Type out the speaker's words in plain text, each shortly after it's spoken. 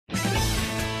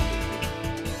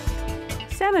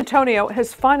San Antonio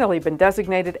has finally been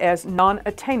designated as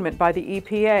non-attainment by the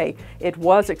EPA. It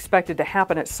was expected to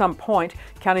happen at some point.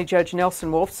 County Judge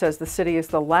Nelson Wolf says the city is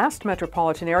the last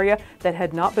metropolitan area that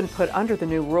had not been put under the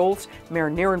new rules. Mayor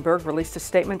Nierenberg released a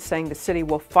statement saying the city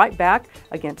will fight back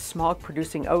against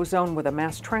smog-producing ozone with a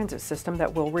mass transit system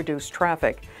that will reduce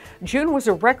traffic. June was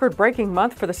a record-breaking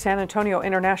month for the San Antonio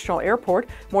International Airport.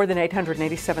 More than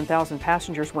 887,000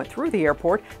 passengers went through the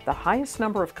airport, the highest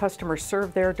number of customers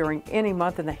served there during any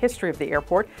month in the history of the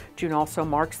airport. June also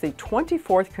marks the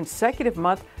 24th consecutive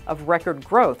month of record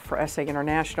growth for SA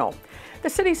International. The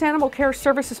city's Animal Care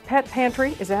Services Pet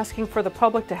Pantry is asking for the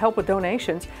public to help with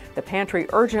donations. The pantry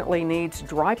urgently needs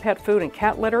dry pet food and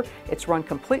cat litter. It's run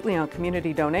completely on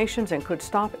community donations and could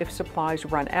stop if supplies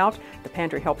run out. The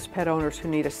pantry helps pet owners who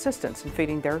need assistance in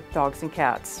feeding their dogs and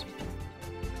cats.